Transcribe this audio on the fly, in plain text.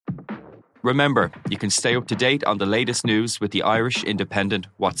Remember, you can stay up to date on the latest news with the Irish Independent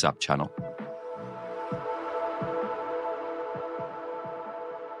WhatsApp channel.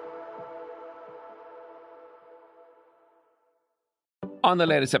 On the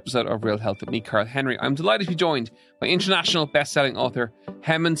latest episode of Real Health with me, Carl Henry, I'm delighted to be joined by international best-selling author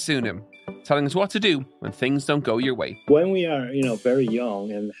Hemant Sunim, telling us what to do when things don't go your way. When we are, very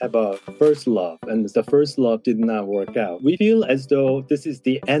young and have a first love, and the first love did not work out, we feel as though this is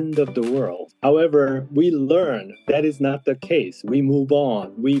the end of the world. However, we learn that is not the case. We move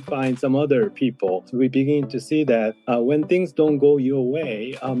on. We find some other people. So we begin to see that when things don't go your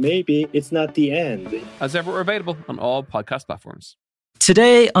way, maybe it's not the end. As ever, we're available on all podcast platforms.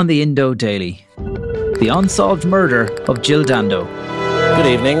 Today on the Indo Daily, the unsolved murder of Jill Dando. Good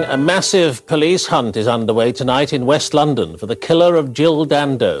evening. A massive police hunt is underway tonight in West London for the killer of Jill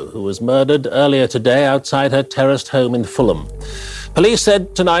Dando, who was murdered earlier today outside her terraced home in Fulham. Police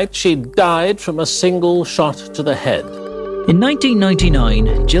said tonight she died from a single shot to the head. In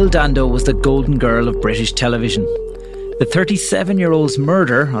 1999, Jill Dando was the golden girl of British television. The 37-year-old's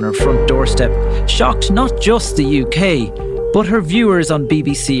murder on her front doorstep shocked not just the UK, but her viewers on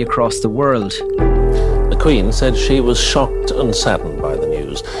BBC across the world. The Queen said she was shocked and saddened by the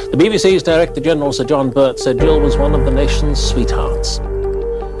news. The BBC's Director General Sir John Burt said Jill was one of the nation's sweethearts.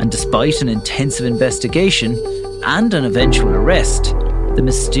 And despite an intensive investigation and an eventual arrest, the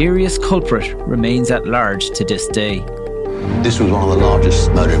mysterious culprit remains at large to this day. This was one of the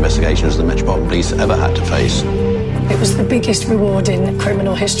largest murder investigations the Metropolitan Police ever had to face. It was the biggest reward in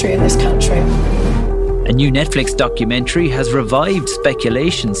criminal history in this country. A new Netflix documentary has revived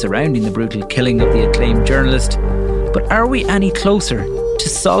speculation surrounding the brutal killing of the acclaimed journalist. But are we any closer to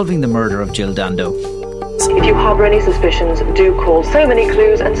solving the murder of Jill Dando? If you harbour any suspicions, do call. So many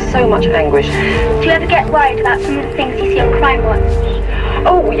clues and so much anguish. Do you ever get worried about some of the things you see on Crime Watch?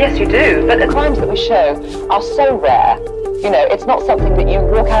 Oh, yes, you do. But the crimes that we show are so rare. It's not something that you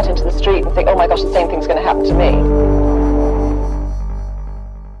walk out into the street and think, oh my gosh, the same thing's going to happen to me.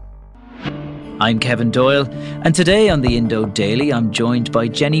 I'm Kevin Doyle, and today on the Indo Daily I'm joined by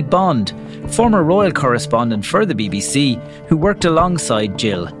Jenny Bond, former royal correspondent for the BBC, who worked alongside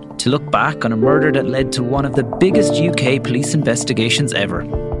Jill to look back on a murder that led to one of the biggest UK police investigations ever.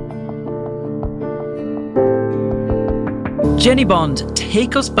 Jenny Bond,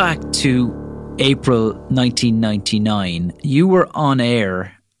 take us back to April 1999. You were on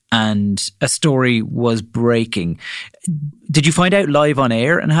air and a story was breaking. Did you find out live on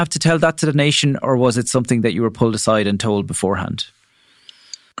air and have to tell that to the nation, or was it something that you were pulled aside and told beforehand?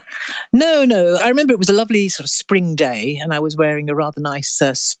 No. I remember it was a lovely sort of spring day and I was wearing a rather nice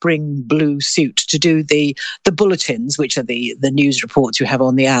spring blue suit to do the bulletins, which are the news reports you have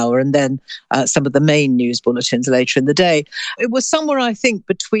on the hour, and then some of the main news bulletins later in the day. It was somewhere, I think,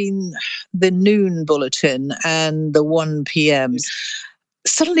 between the noon bulletin and the 1 p.m.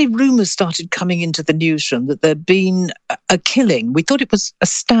 Suddenly rumours started coming into the newsroom that there'd been a killing. We thought it was a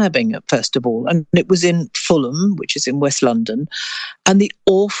stabbing, first of all, and it was in Fulham, which is in West London. And the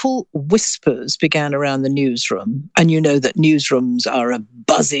awful whispers began around the newsroom. And you know that newsrooms are a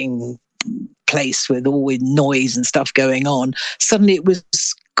buzzing place with noise and stuff going on. Suddenly it was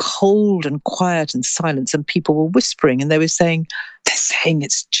cold and quiet and silence, and people were whispering, and they're saying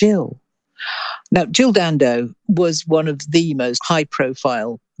it's Jill. Now, Jill Dando was one of the most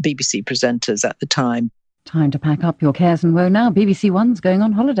high-profile BBC presenters at the time. Time to pack up your cares and woe now. BBC One's going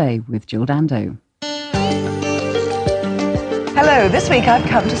on holiday with Jill Dando. Hello, this week I've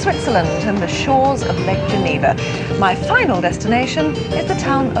come to Switzerland and the shores of Lake Geneva. My final destination is the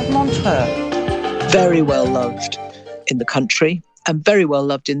town of Montreux. Very well loved in the country and very well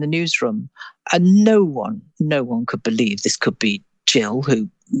loved in the newsroom. And no one could believe this could be Jill, who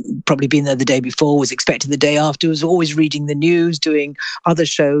probably been there the day before, was expected the day after, was always reading the news, doing other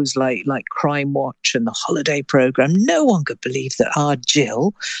shows like Crime Watch and the holiday programme. No one could believe that our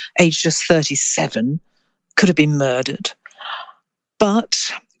Jill, aged just 37, could have been murdered.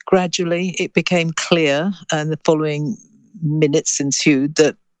 But gradually it became clear, and the following minutes ensued,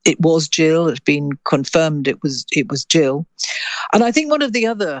 that it was Jill. It's been confirmed it was Jill. And I think one of the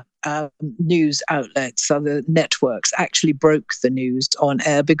other news outlets, other networks, actually broke the news on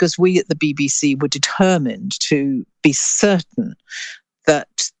air because we at the BBC were determined to be certain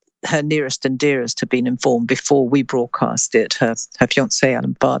that her nearest and dearest had been informed before we broadcast it, her fiancé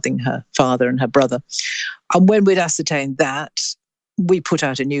Alan Farthing, her father and her brother. And when we'd ascertained that, we put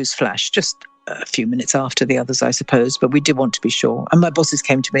out a news flash just a few minutes after the others, I suppose, but we did want to be sure. And my bosses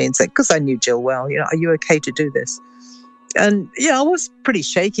came to me and said, because I knew Jill well, are you okay to do this? And yeah, I was pretty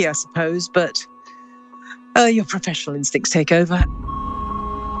shaky, I suppose, but your professional instincts take over.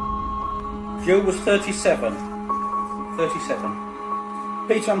 Jill was 37. 37.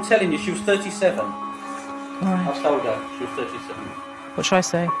 Peter, I'm telling you, she was 37. All right. I told her she was 37. What should I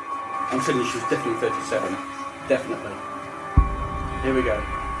say? I'm telling you, she was definitely 37. Definitely. Here we go.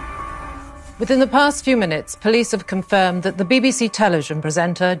 Within the past few minutes, police have confirmed that the BBC television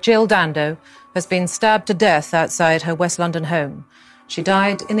presenter Jill Dando has been stabbed to death outside her West London home. She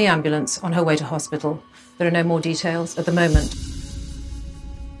died in the ambulance on her way to hospital. There are no more details at the moment.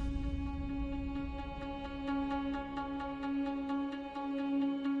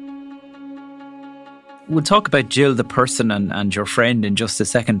 We'll talk about Jill, the person, and your friend in just a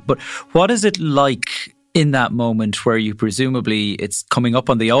second. But what is it like in that moment where you presumably it's coming up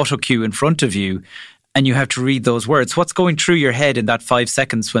on the auto cue in front of you and you have to read those words? What's going through your head in that 5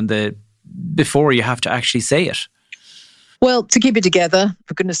 seconds before you have to actually say it? Well, to keep it together,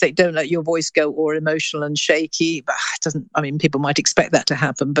 for goodness sake, don't let your voice go all emotional and shaky. But people might expect that to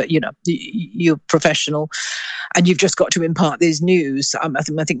happen, but you're professional and you've just got to impart this news. I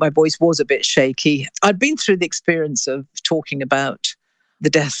think my voice was a bit shaky. I'd been through the experience of talking about the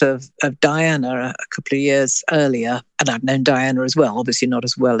death of Diana a couple of years earlier, and I'd known Diana as well, obviously not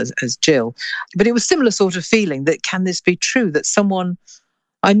as well as Jill. But it was a similar sort of feeling that, can this be true, that someone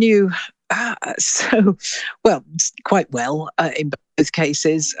I knew quite well in both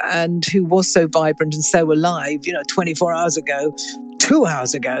cases, and who was so vibrant and so alive, 24 hours ago, 2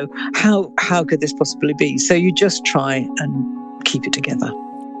 hours ago, how could this possibly be? So you just try and keep it together.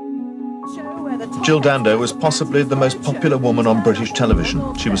 Jill Dando was possibly the most popular woman on British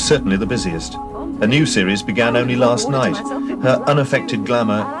television. She was certainly the busiest. A new series began only last night. Her unaffected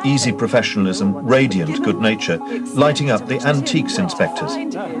glamour, easy professionalism, radiant good nature, lighting up the antiques inspectors.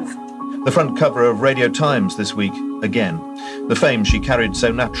 The front cover of Radio Times this week, again. The fame she carried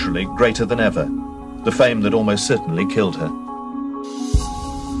so naturally, greater than ever. The fame that almost certainly killed her.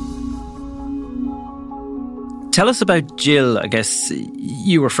 Tell us about Jill. I guess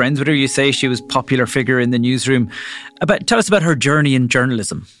you were friends with her. You say she was a popular figure in the newsroom. Tell us about her journey in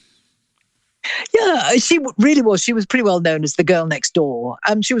journalism. Yeah, she really was. She was pretty well known as the girl next door.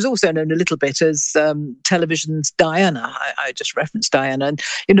 She was also known a little bit as television's Diana. I just referenced Diana. And,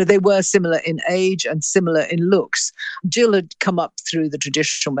 they were similar in age and similar in looks. Jill had come up through the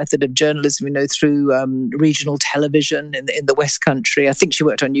traditional method of journalism, through regional television in the West Country. I think she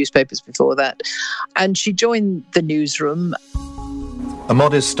worked on newspapers before that. And she joined the newsroom. A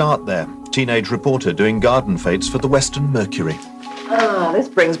modest start there. Teenage reporter doing garden fetes for the Western Mercury. This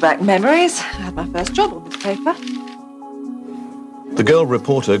brings back memories. I had my first job on this paper. The girl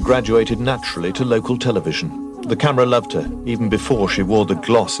reporter graduated naturally to local television. The camera loved her, even before she wore the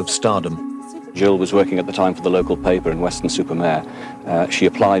gloss of stardom. Jill was working at the time for the local paper in Weston-super-Mare. She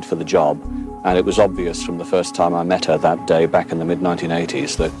applied for the job, and it was obvious from the first time I met her that day back in the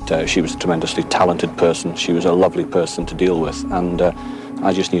mid-1980s that she was a tremendously talented person. She was a lovely person to deal with, and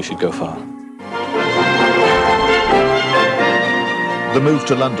I just knew she'd go far. The move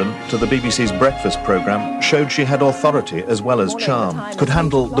to London, to the BBC's breakfast programme, showed she had authority as well as charm, could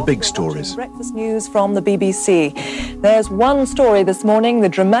handle the big stories. Breakfast news from the BBC. There's one story this morning, the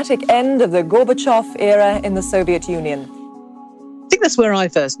dramatic end of the Gorbachev era in the Soviet Union. I think that's where I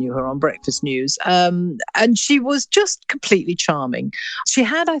first knew her, on Breakfast News. And she was just completely charming. She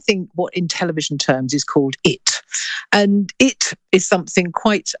had, I think, what in television terms is called it. And it is something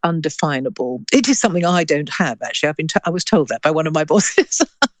quite undefinable. It is something I don't have, actually. I was told that by one of my bosses.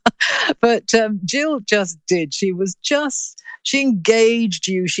 But Jill just did. She engaged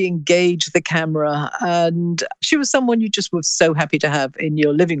you, she engaged the camera, and she was someone you just were so happy to have in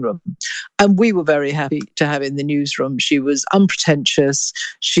your living room. And we were very happy to have in the newsroom. She was unpretentious.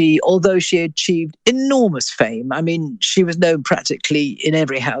 Although she achieved enormous fame, she was known practically in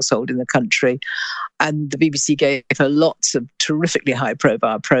every household in the country. And the BBC gave her lots of terrifically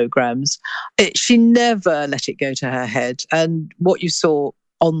high-profile programmes. She never let it go to her head. And what you saw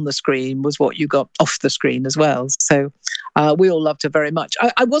on the screen was what you got off the screen as well. So we all loved her very much.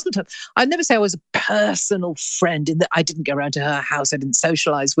 I'd never say I was a personal friend in that I didn't go around to her house. I didn't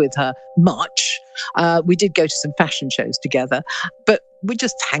socialise with her much. We did go to some fashion shows together, but we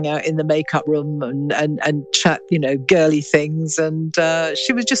just hang out in the makeup room and chat, girly things. And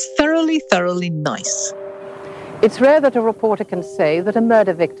she was just thoroughly, thoroughly nice. It's rare that a reporter can say that a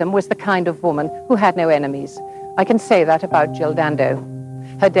murder victim was the kind of woman who had no enemies. I can say that about Jill Dando.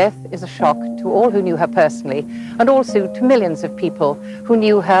 Her death is a shock to all who knew her personally, and also to millions of people who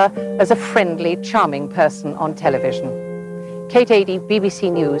knew her as a friendly, charming person on television. Kate Adie,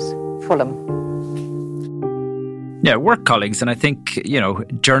 BBC News, Fulham. Yeah, work colleagues. And I think,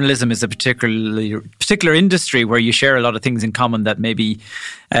 journalism is a particular industry where you share a lot of things in common that maybe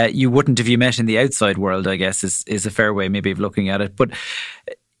you wouldn't if you met in the outside world, I guess, is a fair way maybe of looking at it. But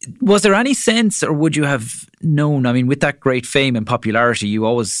was there any sense, or would you have known, I mean, with that great fame and popularity, you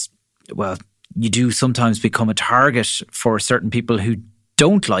always, you do sometimes become a target for certain people who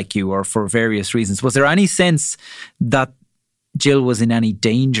don't like you or for various reasons. Was there any sense that Jill was in any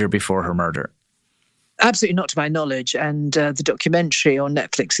danger before her murder? Absolutely not to my knowledge. And the documentary on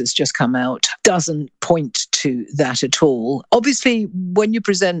Netflix has just come out doesn't point to that at all. Obviously, when you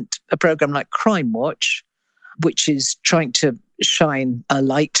present a program like Crime Watch, which is trying to shine a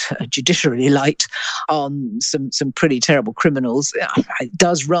judiciary light on some pretty terrible criminals, it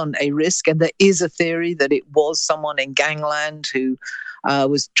does run a risk. And there is a theory that it was someone in gangland who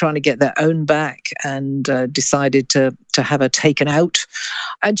was trying to get their own back and decided to have her taken out.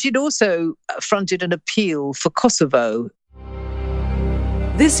 And she'd also fronted an appeal for Kosovo.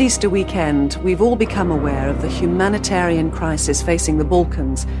 This Easter weekend, we've all become aware of the humanitarian crisis facing the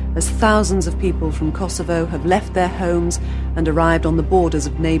Balkans as thousands of people from Kosovo have left their homes and arrived on the borders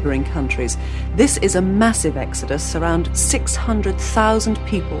of neighbouring countries. This is a massive exodus. Around 600,000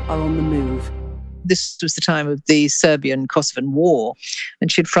 people are on the move. This was the time of the Serbian-Kosovan War,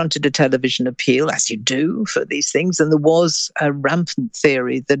 and she'd fronted a television appeal, as you do for these things, and there was a rampant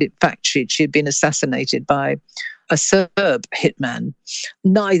theory that, in fact, she had been assassinated by a Serb hitman.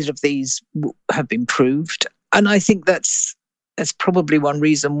 Neither of these have been proved, and I think that's probably one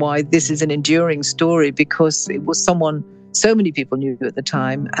reason why this is an enduring story, because it was someone so many people knew at the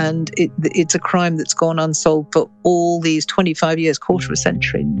time, and it's a crime that's gone unsolved for all these 25 years, quarter of a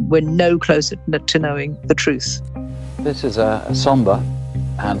century. We're no closer to knowing the truth. This is a sombre,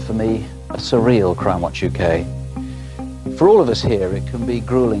 and for me, a surreal Crime Watch UK. For all of us here, it can be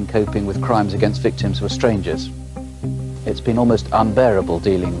gruelling coping with crimes against victims who are strangers. It's been almost unbearable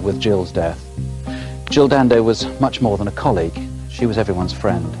dealing with Jill's death. Jill Dando was much more than a colleague. She was everyone's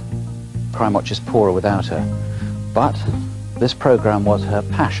friend. Crime Watch is poorer without her. But this programme was her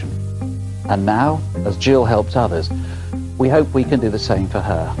passion. And now, as Jill helped others, we hope we can do the same for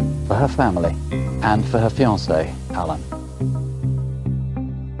her family, and for her fiancé, Alan.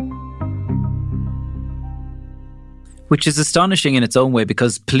 Which is astonishing in its own way,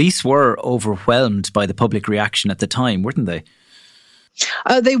 because police were overwhelmed by the public reaction at the time, weren't they?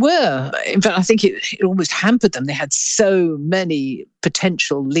 They were. In fact, I think it almost hampered them. They had so many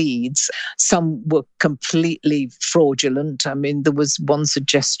potential leads. Some were completely fraudulent. I mean, there was one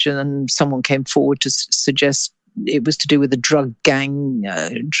suggestion, and someone came forward to suggest it was to do with a drug gang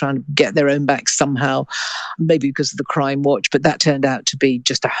trying to get their own back somehow, maybe because of the Crime Watch, but that turned out to be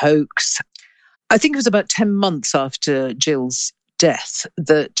just a hoax. I think it was about 10 months after Jill's death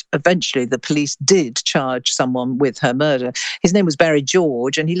that eventually the police did charge someone with her murder. His name was Barry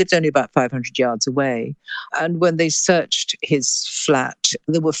George, and he lived only about 500 yards away. And when they searched his flat,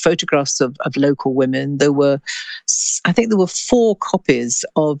 there were photographs of local women. I think there were 4 copies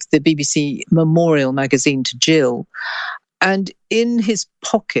of the BBC Memorial magazine to Jill. And in his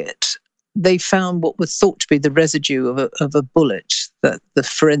pocket, they found what was thought to be the residue of a bullet, that the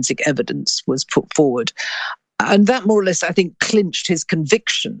forensic evidence was put forward. And that more or less, I think, clinched his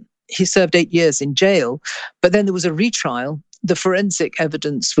conviction. He served 8 years in jail, but then there was a retrial. The forensic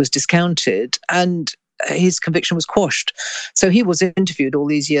evidence was discounted and his conviction was quashed. So he was interviewed all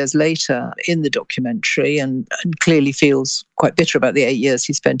these years later in the documentary and clearly feels quite bitter about the 8 years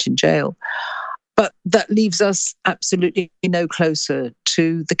he spent in jail. But that leaves us absolutely no closer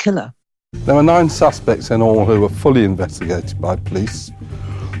to the killer. There were 9 suspects in all who were fully investigated by police.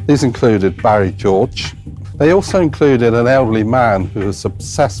 These included Barry George. They also included an elderly man who was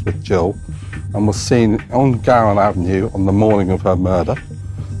obsessed with Jill and was seen on Gowan Avenue on the morning of her murder.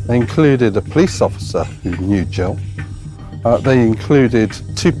 They included a police officer who knew Jill. They included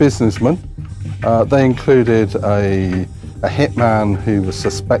 2 businessmen. They included a hitman who was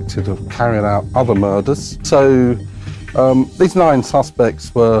suspected of carrying out other murders. So these 9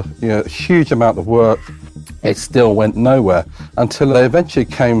 suspects were a huge amount of work. It still went nowhere until they eventually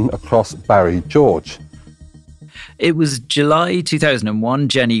came across Barry George. It was July 2001,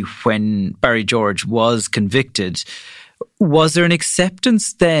 Jenny, when Barry George was convicted. Was there an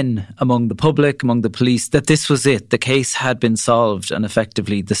acceptance then among the public, among the police, that this was it? The case had been solved and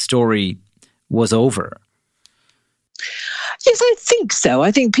effectively the story was over? Yes, I think so.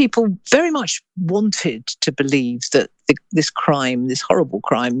 I think people very much wanted to believe that this crime, this horrible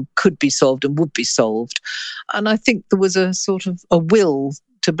crime, could be solved and would be solved. And I think there was a sort of a will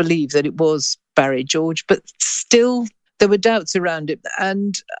to believe that it was Barry George, but still there were doubts around it.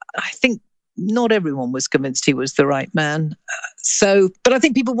 And I think not everyone was convinced he was the right man. But I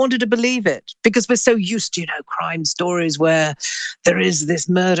think people wanted to believe it because we're so used to, crime stories where there is this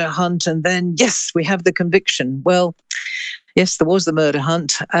murder hunt and then, yes, we have the conviction. Well, yes, there was the murder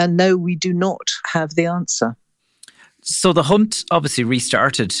hunt, and no, we do not have the answer. So the hunt obviously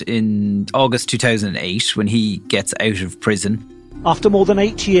restarted in August 2008 when he gets out of prison. After more than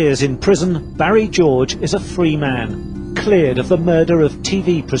 8 years in prison, Barry George is a free man, cleared of the murder of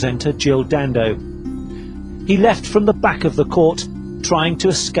TV presenter Jill Dando. He left from the back of the court, trying to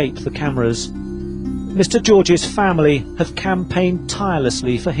escape the cameras. Mr. George's family have campaigned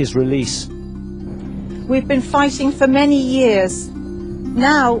tirelessly for his release. We've been fighting for many years.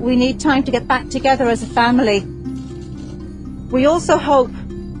 Now we need time to get back together as a family. We also hope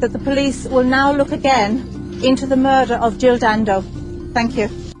that the police will now look again into the murder of Jill Dando. Thank you.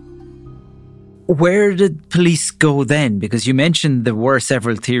 Where did police go then? Because you mentioned there were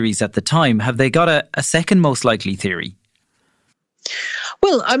several theories at the time. Have they got a second most likely theory?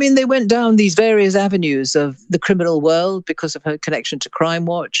 Well, I mean, they went down these various avenues of the criminal world because of her connection to Crime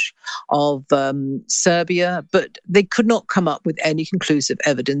Watch, of Serbia, but they could not come up with any conclusive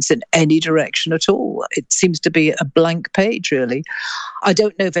evidence in any direction at all. It seems to be a blank page, really. I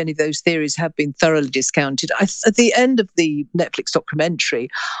don't know if any of those theories have been thoroughly discounted. At the end of the Netflix documentary,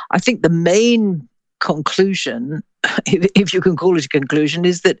 I think the main conclusion, if you can call it a conclusion,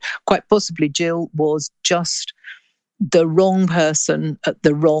 is that quite possibly Jill was just the wrong person at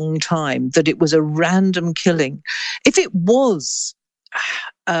the wrong time, that it was a random killing. If it was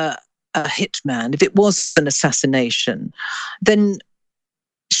a hitman, if it was an assassination, then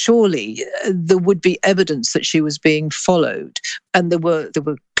surely there would be evidence that she was being followed. And there were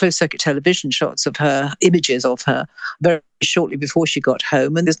closed-circuit television shots of her, images of her, very shortly before she got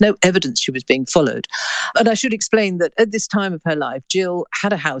home, and there's no evidence she was being followed. And I should explain that at this time of her life, Jill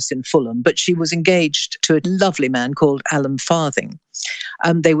had a house in Fulham, but she was engaged to a lovely man called Alan Farthing.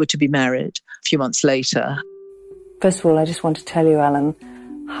 They were to be married a few months later. First of all, I just want to tell you, Alan,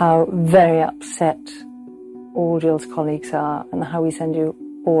 how very upset all Jill's colleagues are and how we send you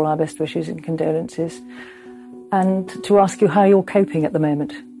all our best wishes and condolences, and to ask you how you're coping at the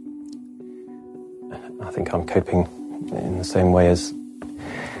moment. I think I'm coping in the same way as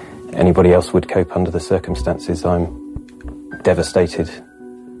anybody else would cope under the circumstances. I'm devastated.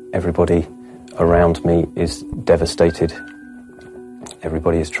 Everybody around me is devastated.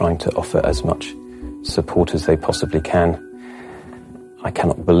 Everybody is trying to offer as much support as they possibly can. I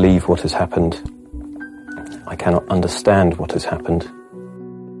cannot believe what has happened. I cannot understand what has happened.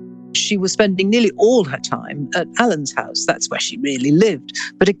 She was spending nearly all her time at Alan's house. That's where she really lived.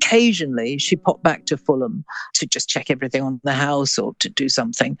 But occasionally she popped back to Fulham to just check everything on the house or to do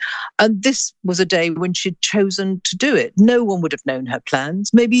something. And this was a day when she'd chosen to do it. No one would have known her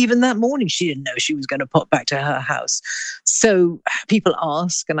plans. Maybe even that morning she didn't know she was going to pop back to her house. So people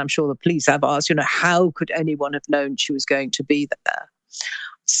ask, and I'm sure the police have asked, how could anyone have known she was going to be there?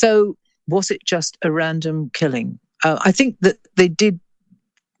 So was it just a random killing? I think that they did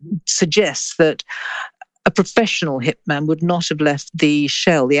suggest that a professional hitman would not have left the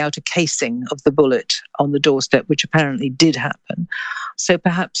shell, the outer casing of the bullet on the doorstep, which apparently did happen. So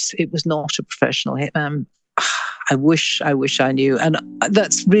perhaps it was not a professional hitman. I wish I knew. And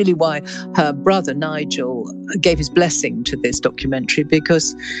that's really why her brother, Nigel, gave his blessing to this documentary,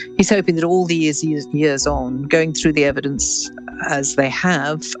 because he's hoping that all these years on, going through the evidence as they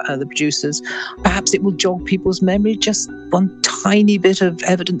have, the producers, perhaps it will jog people's memory. Just one tiny bit of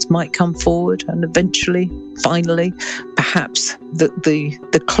evidence might come forward, and eventually, finally, perhaps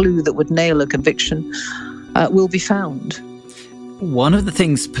the clue that would nail a conviction will be found. One of the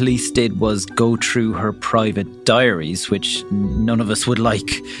things police did was go through her private diaries, which none of us would like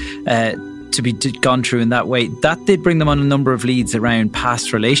to be gone through in that way. That did bring them on a number of leads around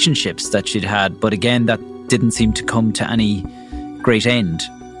past relationships that she'd had. But again, that didn't seem to come to any great end.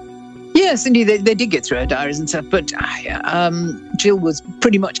 Yes, indeed, they did get through her diaries and stuff, but Jill was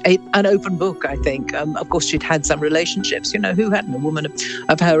pretty much an open book, I think. Of course, she'd had some relationships, who hadn't, a woman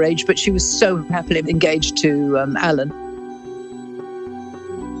of her age, but she was so happily engaged to Alan.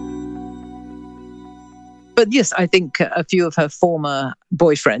 But yes, I think a few of her former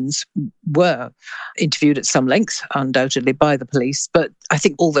boyfriends were interviewed at some length, undoubtedly, by the police. But I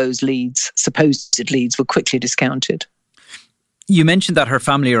think all those leads, supposed leads, were quickly discounted. You mentioned that her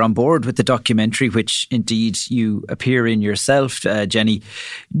family are on board with the documentary, which indeed you appear in yourself, Jenny.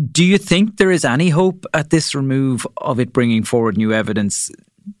 Do you think there is any hope at this remove of it bringing forward new evidence?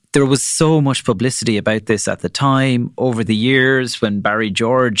 There was so much publicity about this at the time, over the years when Barry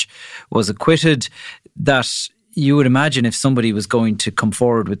George was acquitted, that you would imagine if somebody was going to come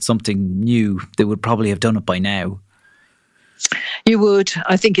forward with something new, they would probably have done it by now. You would.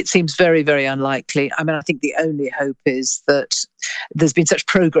 I think it seems very, very unlikely. I mean, I think the only hope is that there's been such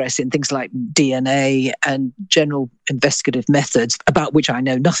progress in things like DNA and general investigative methods, about which I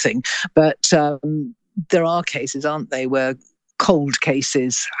know nothing. But there are cases, aren't they, where cold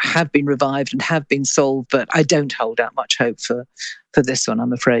cases have been revived and have been solved. But I don't hold out much hope for this one,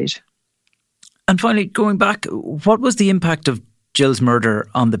 I'm afraid. And finally, going back, what was the impact of Jill's murder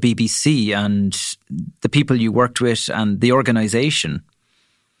on the BBC and the people you worked with and the organisation?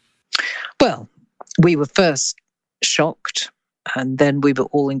 Well, we were first shocked, and then we were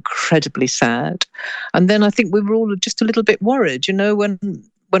all incredibly sad. And then I think we were all just a little bit worried,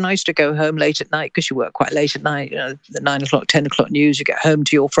 when I used to go home late at night, because you work quite late at night, the 9 o'clock, 10 o'clock news, you get home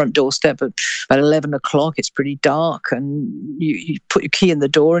to your front doorstep at about 11 o'clock, it's pretty dark, and you put your key in the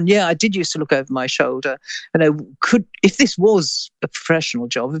door. And yeah, I did used to look over my shoulder. If this was a professional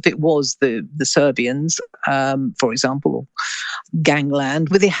job, if it was the Serbians, for example, or gangland,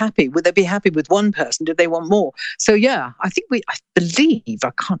 were they happy? Would they be happy with one person? Did they want more? So yeah, I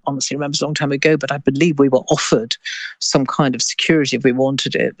can't honestly remember, it's a long time ago, but I believe we were offered some kind of security if we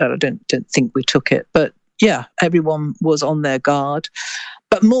wanted it, but I don't think we took it. But yeah, everyone was on their guard.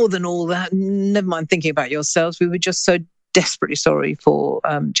 But more than all that, never mind thinking about yourselves, we were just so desperately sorry for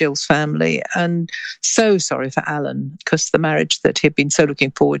Jill's family, and so sorry for Alan, because the marriage that he'd been so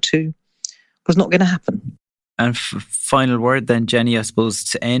looking forward to was not going to happen. And final word then, Jenny, I suppose,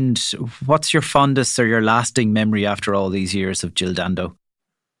 to end, what's your fondest or your lasting memory after all these years of Jill Dando?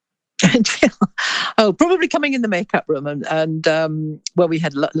 Probably coming in the makeup room and where we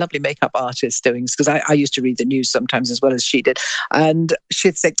had lovely makeup artists doing, because I used to read the news sometimes as well as she did, and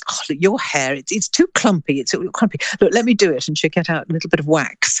she'd say, "Oh, look, your hair, it's too clumpy, it's too clumpy. Look, let me do it." And she'd get out a little bit of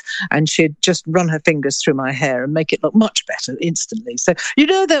wax and she'd just run her fingers through my hair and make it look much better instantly. So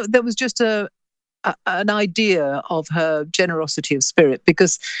there was just an idea of her generosity of spirit,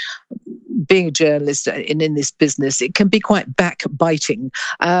 because being a journalist and in this business, it can be quite backbiting,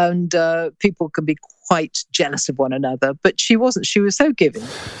 and people can be quite jealous of one another. But she wasn't. She was so giving.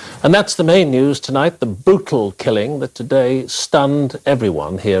 And that's the main news tonight, the brutal killing that today stunned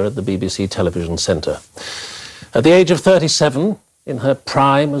everyone here at the BBC Television Centre. At the age of 37, in her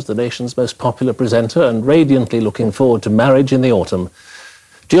prime as the nation's most popular presenter and radiantly looking forward to marriage in the autumn,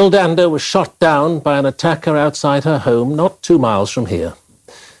 Jill Dando was shot down by an attacker outside her home not 2 miles from here.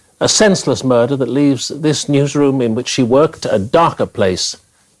 A senseless murder that leaves this newsroom in which she worked a darker place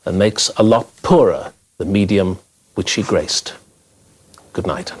and makes a lot poorer the medium which she graced. Good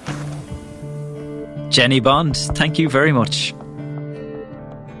night. Jenny Bond, thank you very much.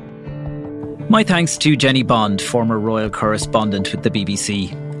 My thanks to Jenny Bond, former royal correspondent with the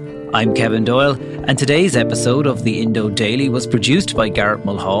BBC. I'm Kevin Doyle, and today's episode of the Indo Daily was produced by Garrett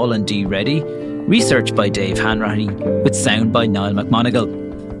Mulhall and Dee Reddy, researched by Dave Hanratty, with sound by Niall McMonigal.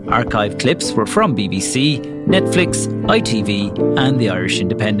 Archive clips were from BBC, Netflix, ITV and the Irish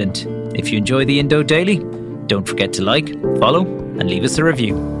Independent. If you enjoy the Indo Daily, don't forget to like, follow and leave us a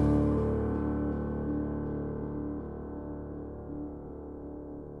review.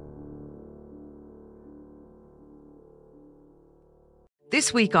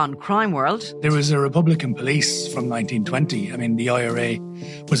 This week on Crime World. There was a Republican police from 1920. I mean, the IRA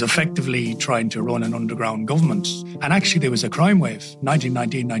was effectively trying to run an underground government. And actually, there was a crime wave.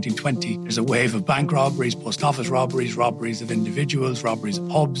 1919, 1920, there's a wave of bank robberies, post office robberies, robberies of individuals, robberies of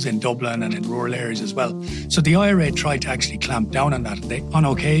pubs in Dublin and in rural areas as well. So the IRA tried to actually clamp down on that. They, on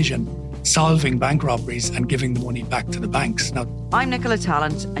occasion, solving bank robberies and giving the money back to the banks. Now, I'm Nicola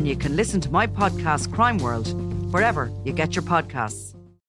Tallant, and you can listen to my podcast, Crime World, wherever you get your podcasts.